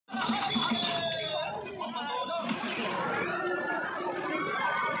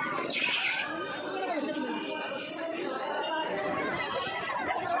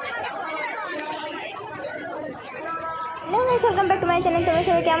Welcome back to my channel. তোমরা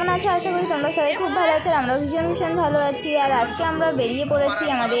সবাই কেমন আছো? আশা করি তোমরা সবাই খুব ভালো আছো। আমরাও ভীষণ ভালো আছি। আর আজকে আমরা বেরিয়ে পড়েছি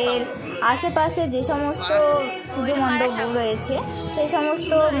আমাদের আশেপাশে যে সমস্ত পুজো মণ্ডপ রয়েছে সেই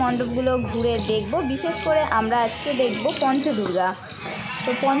সমস্ত মণ্ডপগুলো ঘুরে দেখব। বিশেষ করে আমরা আজকে দেখব পঞ্চদুর্গা। তো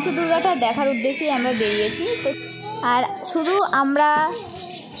পঞ্চদুর্গাটা দেখার উদ্দেশ্যেই আমরা বেরিয়েছি। তো আর শুধু আমরা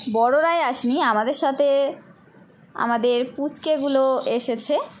বড়রাই আসিনি, আমাদের সাথে আমাদের পুচকেগুলো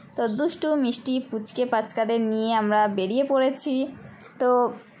এসেছে। তো দুষ্টু মিষ্টি পুচকে পাচকাদের নিয়ে আমরা বেরিয়ে পড়েছি। তো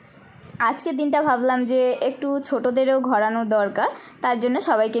আজকের দিনটা ভাবলাম যে একটু ছোটোদেরও ঘোরানো দরকার, তার জন্য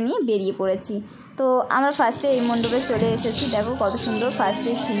সবাইকে নিয়ে বেরিয়ে পড়েছি। তো আমরা ফার্স্টে এই মণ্ডপে চলে এসেছি। দেখো কত সুন্দর,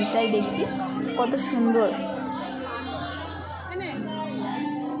 ফার্স্টে থিমটাই দেখছি কত সুন্দর।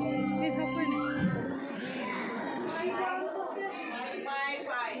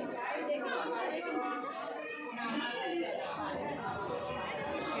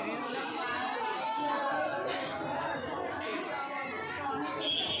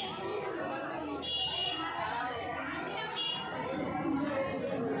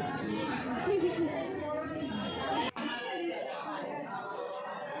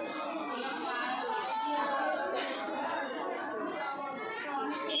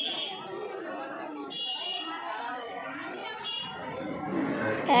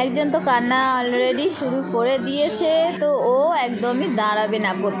 একজন তো কান্না অলরেডি শুরু করে দিয়েছে, তো ও একদমই দাঁড়াবে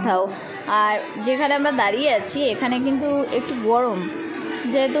না কোথাও। আর যেখানে আমরা দাঁড়িয়ে আছি এখানে কিন্তু একটু গরম,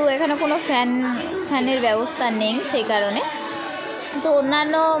 যেহেতু এখানে কোনো ফ্যানের ব্যবস্থা নেই সেই কারণে। তো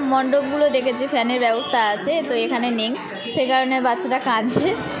অন্যান্য মণ্ডপগুলো দেখেছি ফ্যানের ব্যবস্থা আছে, তো এখানে নেই, সেই কারণে বাচ্চাটা কাঁদছে।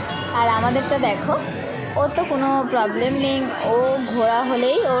 আর আমাদেরটা দেখো, ওর তো কোনো প্রবলেম নেই, ও ঘোরা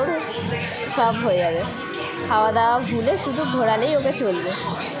হলেই ওর সব হয়ে যাবে, খাওয়া দাওয়া ভুলে শুধু ঘোরালেই ওকে চলবে।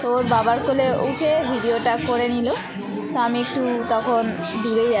 তো ওর বাবার কোলে উঠে ভিডিওটা করে নিল। তো আমি একটু তখন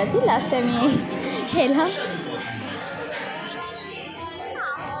দূরেই আছি, লাস্টে আমি এলাম।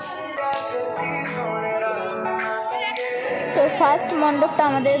 তো ফার্স্ট মণ্ডপটা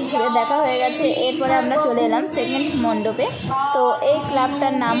আমাদের ঘুরে দেখা হয়ে গেছে, এরপরে আমরা চলে এলাম সেকেন্ড মণ্ডপে। তো এই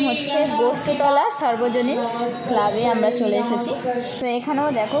ক্লাবটার নাম হচ্ছে গোষ্ঠতলা সার্বজনীন ক্লাবে আমরা চলে এসেছি। তো এখানেও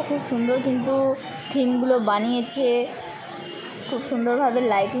দেখো খুব সুন্দর কিন্তু থিমগুলো বানিয়েছে, খুব সুন্দরভাবে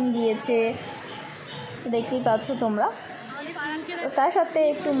লাইটিং দিয়েছে, দেখতেই পাচ্ছ তোমরা। তো তার সাথে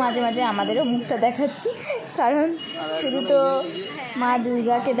একটু মাঝে মাঝে আমাদেরও মুখটা দেখাচ্ছি, কারণ শুধু তো মা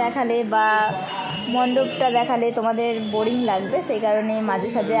দুর্গাকে দেখালে বা মণ্ডপটা দেখালে তোমাদের বোরিং লাগবে, সেই কারণে মাঝে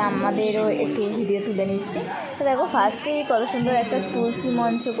সাঝে আমাদেরও একটু ভিডিও তুলে নিচ্ছি। তো দেখো ফার্স্টেই কত সুন্দর একটা তুলসী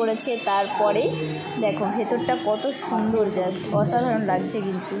মঞ্চ করেছে, তারপরেই দেখো ভেতরটা কত সুন্দর, জাস্ট অসাধারণ লাগছে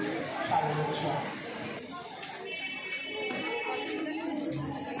কিন্তু।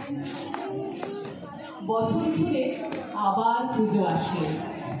 বছর ঘুরে আবার পুজো আসে,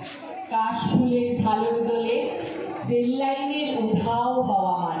 কাশ ফুলে ঝালর দোলে, রেল লাইনের উধাও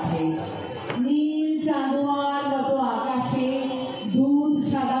হওয়া মাঠে, নীল চাঁদোয়ার মতো আকাশে দুধ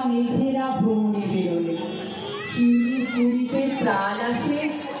সাদা মেঘেরা ভ্রমণে বেরোলে, শিউলির পুরীতে প্রাণ আসে,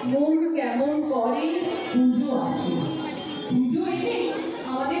 মন কেমন করে পুজো আসে। পুজো এলে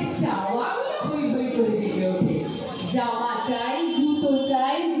আমাদের চাওয়াগুলো হই হই করে জেগে ওঠে। জামা চাই, জুতো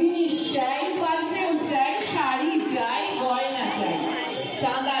চাই, জিনিস চাই, পারফিউম চাই, শাড়ি চাই, গয়না চাই,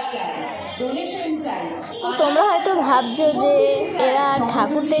 চাঁদা চাই, ডোনেশন চাই। তোমরা হয়তো ভাবছো যে এরা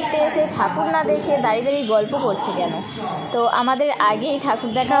ঠাকুর দেখতে এসে ঠাকুর না দেখে দাঁড়িয়ে দাঁড়িয়ে গল্প করছে কেন। তো আমাদের আগেই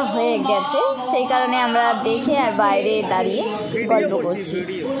ঠাকুর দেখা হয়ে গেছে, সেই কারণে আমরা দেখে আর বাইরে দাঁড়িয়ে গল্প করছি।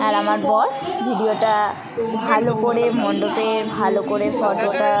 আর আমার বর ভিডিওটা ভালো করে মণ্ডপের ভালো করে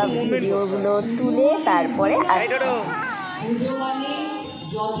ফটোটা ভিডিওগুলো তুলে তারপরে আসছে।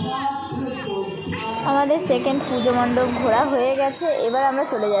 আমাদের সেকেন্ড পুজো মণ্ডপ ঘোরা হয়ে গেছে, এবার আমরা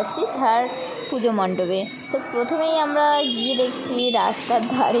চলে যাচ্ছি থার্ড পুজো মণ্ডপে। তো প্রথমেই আমরা গিয়ে দেখছি রাস্তার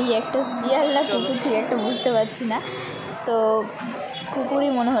ধারেই একটা শিয়াল না কুকুর, ঠিক একটা বুঝতে পারছি না, তো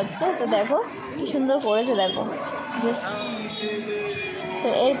কুকুরই মনে হচ্ছে। তো দেখো কী সুন্দর করেছে, দেখো জাস্ট। তো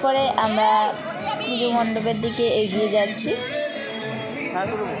এরপরে আমরা পুজো মণ্ডপের দিকে এগিয়ে যাচ্ছি।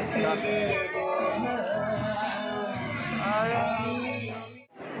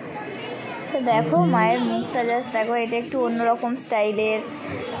 তো দেখো মায়ের মুখটা জাস্ট দেখো, এটা একটু অন্যরকম স্টাইলের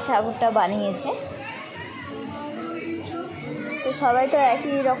ঠাকুরটা বানিয়েছে। তো সবাই তো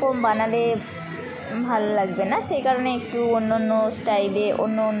একই রকম বানালে ভালো লাগবে না, সেই কারণে একটু অন্য অন্য স্টাইলে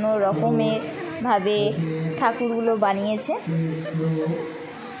অন্য রকমের ভাবে ঠাকুরগুলো বানিয়েছে।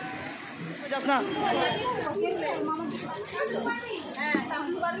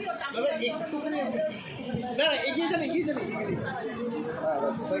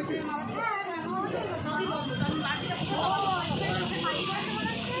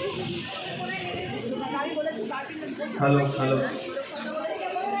 হ্যালো হ্যালো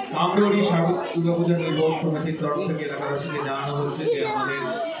আমরোরি স্বাগত দুর্গাপূজা নির্বাহী সমিতির তরফ থেকে এলাকাবাসীকে জানানো হচ্ছে যে আমাদের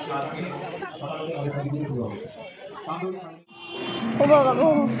আজকে ও বাবা গো,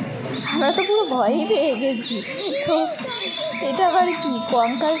 আমরা তো পুরো ভয়ই পেয়ে গেছি। তো এটা আবার কি,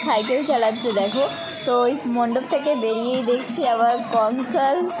 কঙ্কাল সাইকেল চালাচ্ছে দেখো। তো ওই মণ্ডপ থেকে বেরিয়েই দেখছি আবার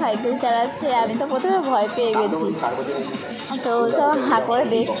কঙ্কাল সাইকেল চালাচ্ছে। আমি তো প্রথমে ভয় পেয়ে গেছি, তো সব হাঁ করে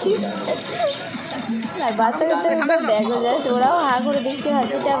দেখছি। আর বাচ্চা কাচ্চাগুলো দেখো, জাস্ট ওরাও হাঁ করে দেখছে,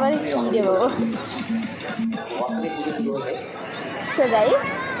 ভাবছি এটা আবার কী রে বাবা। সো গাইস,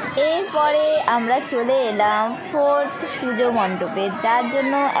 এরপরে আমরা চলে এলাম 4th পুজো মণ্ডপে, যার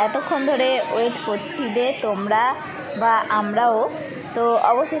জন্য এতক্ষণ ধরে ওয়েট করছিলে তোমরা বা আমরাও। তো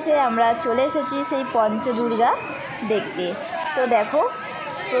অবশেষে আমরা চলে এসেছি সেই পঞ্চদুর্গা দেখতে। তো দেখো,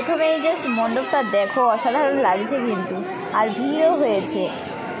 প্রথমেই জাস্ট মণ্ডপটা দেখো, অসাধারণ লাগছে কিন্তু। আর ভিড়ও হয়েছে,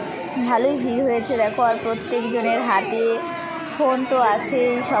 ভালোই ভিড় হয়েছে দেখো। আর প্রত্যেকজনের হাতে ফোন তো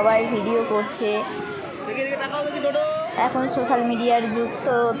আছেই, সবাই ভিডিও করছে। এখন সোশ্যাল মিডিয়ার যুগ,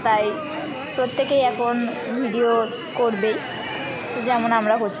 তো তাই প্রত্যেকেই এখন ভিডিও করবেই, তো যেমন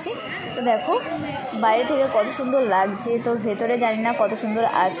আমরা করছি। তো দেখো বাইরে থেকে কত সুন্দর লাগছে, তো ভেতরে জানি না কত সুন্দর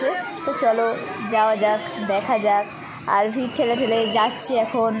আছে। তো চলো যাওয়া যাক, দেখা যাক। আর ভিড় ঠেলে ঠেলে যাচ্ছি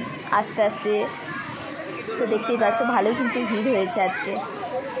এখন আস্তে আস্তে। তো দেখতেই পাচ্ছ ভালোই কিন্তু ভিড় হয়েছে আজকে।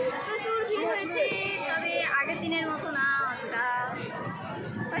 প্রচুর ভিড় হয়েছে, তবে আগের দিনের মতো না অতটা।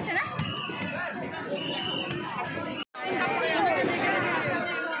 হয়েছে না?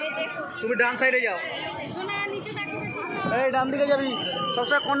 তুমি ডান সাইডে যাও, এই ডান দিকে যাবি,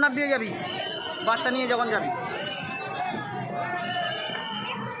 সবসময় কর্নার দিয়ে যাবি, বাচ্চা নিয়ে যখন যাবি।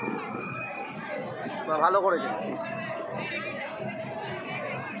 ভালো করেছে।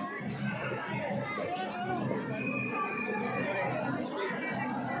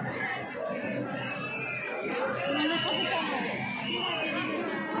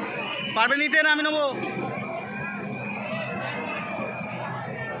 পারবে নিতে না, আমি নেবো।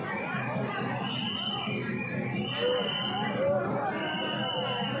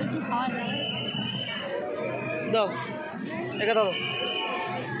 দাও, একে ধরো।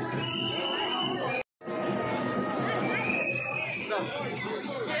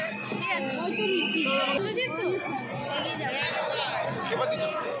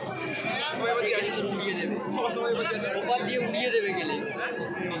 উড়িয়ে দেবে গেলে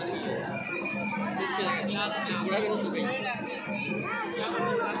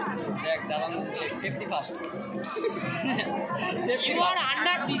দেখ দাদা, safety first. You are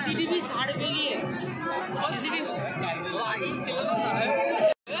under CCTV surveillance. CCTV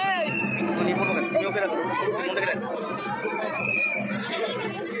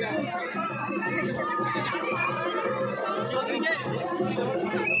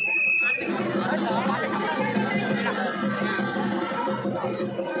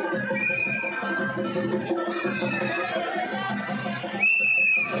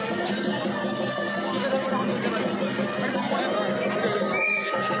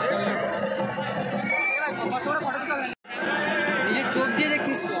নিজের চোখ দিয়ে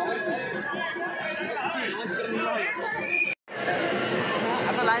দেখিস তো।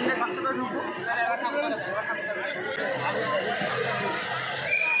 এত লাইন দিয়ে থাকতে পারে ঢুকবো।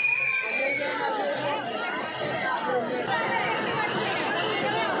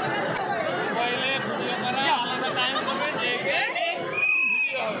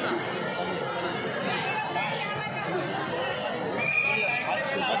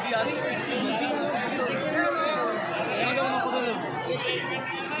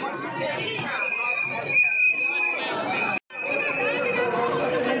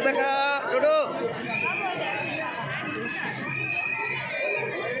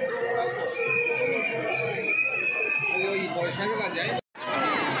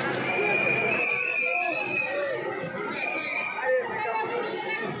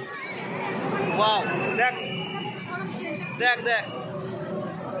 দেখ দেখ দেখ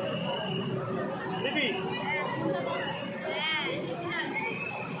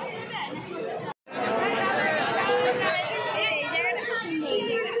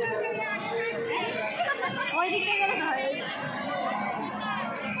ওই দিকে গেলে হয়।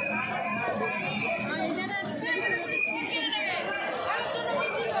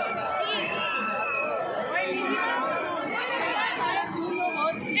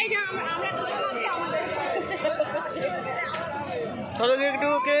 ধরো একটু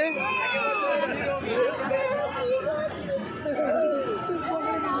ওকে।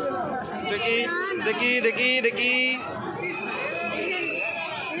 দেখি দেখি দেখি দেখি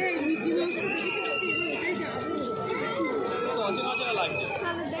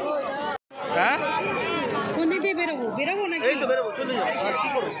হ্যাঁ, কোন দিক দিয়ে বেরোবো? চলে যাবো, আর কি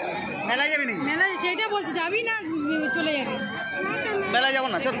করবো? মেলায় যাবি নাকি? মেলায় সেইটা বলছি, যাবি না চলে যাবি? মেলায় যাবো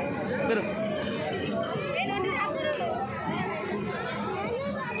না, চল বেরো।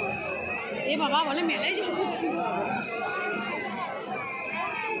 এ বাবা বলে মেলায় যাবো,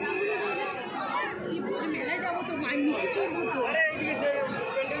 মেলায় যাবো তো মিকি চড়বো তো।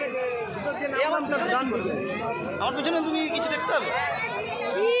 আমার পেছনে তুমি কিছু দেখতে হবে?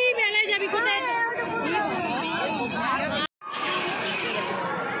 কি মেলায় যাবি কোথায়?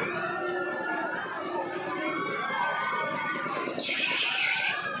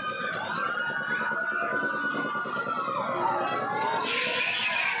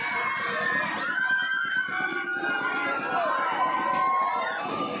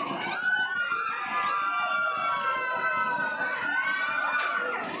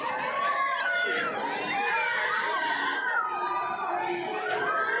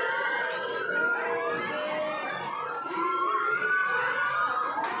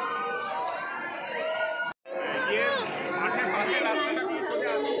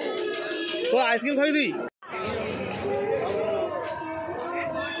 তো আইসক্রিম খাবি তুই?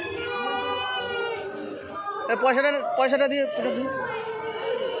 পয়সাটা দিয়ে ফটো দিই।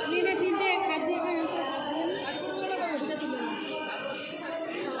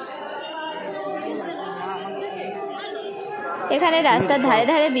 এখানে রাস্তার ধারে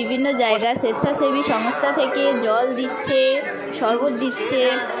ধারে বিভিন্ন জায়গা স্বেচ্ছাসেবী সংস্থা থেকে জল দিচ্ছে, শরবত দিচ্ছে।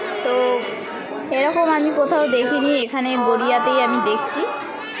 তো এরকম আমি কোথাও দেখিনি, এখানে গড়িয়াতেই আমি দেখছি।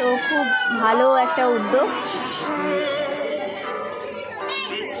 তো খুব ভালো একটা উদ্যোগ।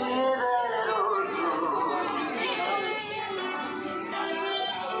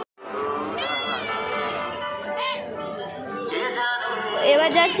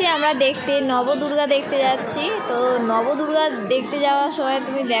 এবার যাচ্ছি আমরা দেখতে, নবদুর্গা দেখতে যাচ্ছি। তো নবদুর্গা দেখতে যাওয়ার সময়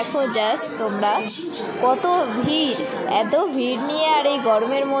তুমি দেখো জাস্ট তোমরা কত ভিড়, এত ভিড় নিয়ে আর এই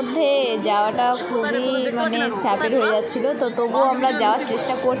গরমের মধ্যে যাওয়াটা খুবই মানে চাপের হয়ে যাচ্ছিলো। তো তবুও আমরা যাওয়ার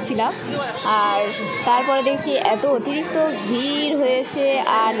চেষ্টা করছিলাম, আর তারপরে দেখছি এত অতিরিক্ত ভিড় হয়েছে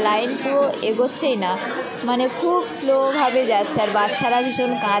আর লাইন পুরো এগোচ্ছেই না, মানে খুব স্লোভাবে যাচ্ছে আর বাচ্চারা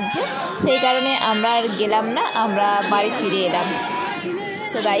ভীষণ কাঁদছে। সেই কারণে আমরা আর গেলাম না, আমরা বাড়ি ফিরে এলাম।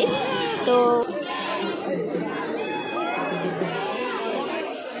 সো গাইস, তো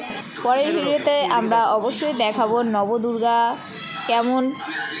পরের ভিডিওতে আমরা অবশ্যই দেখাবো নবদুর্গা কেমন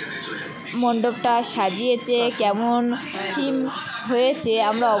মণ্ডপটা সাজিয়েছে, কেমন থিম হয়েছে।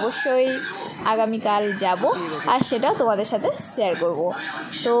 আমরা অবশ্যই আগামীকাল যাব আর সেটাও তোমাদের সাথে শেয়ার করব।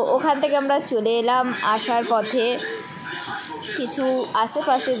 তো ওখান থেকে আমরা চলে এলাম। আসার পথে কিছু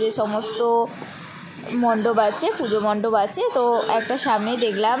আশেপাশে যে সমস্ত মণ্ডপ আছে, পুজো মণ্ডপ আছে, তো একটা সামনে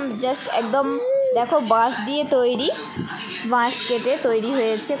দেখলাম জাস্ট একদম দেখো বাঁশ দিয়ে তৈরি, বাঁশ কেটে তৈরি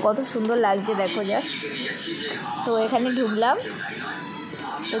হয়েছে, কত সুন্দর লাগছে দেখো জাস্ট। তো এখানে ঢুকলাম,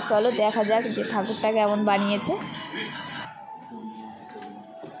 তো চলো দেখা যাক যে ঠাকুরটা কেমন বানিয়েছে।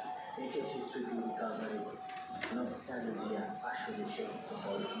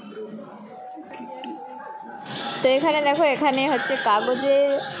 তো এখানে দেখো, এখানে হচ্ছে কাগজের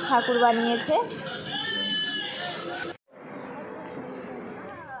ঠাকুর বানিয়েছে।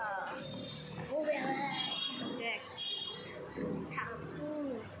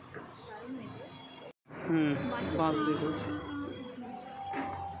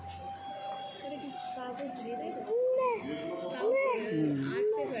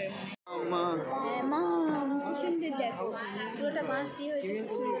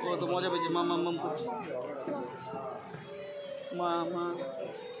 কত মজা পেয়েছে, মা মাম মাম করছে, মা মা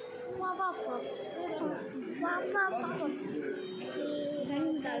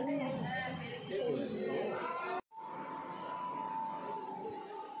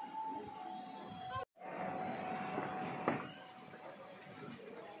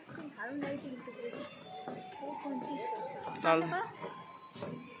দারুণ লাগছে কিন্তু করেছি চাল।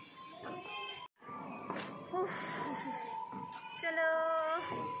 চলো,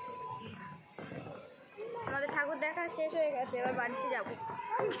 আমাদের ঠাকুর দেখা শেষ হয়ে গেছে, এবার বাড়িতে যাবো।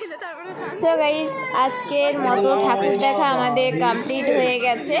 সো গাইস, আজকের মতো ঠাকুর দেখা আমাদের কমপ্লিট হয়ে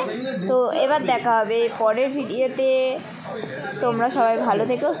গেছে। তো এবার দেখা হবে পরের ভিডিওতে। তোমরা সবাই ভালো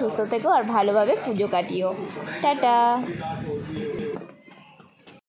থেকো, সুস্থ থেকো আর ভালোভাবে পুজো কাটিও। টাটা।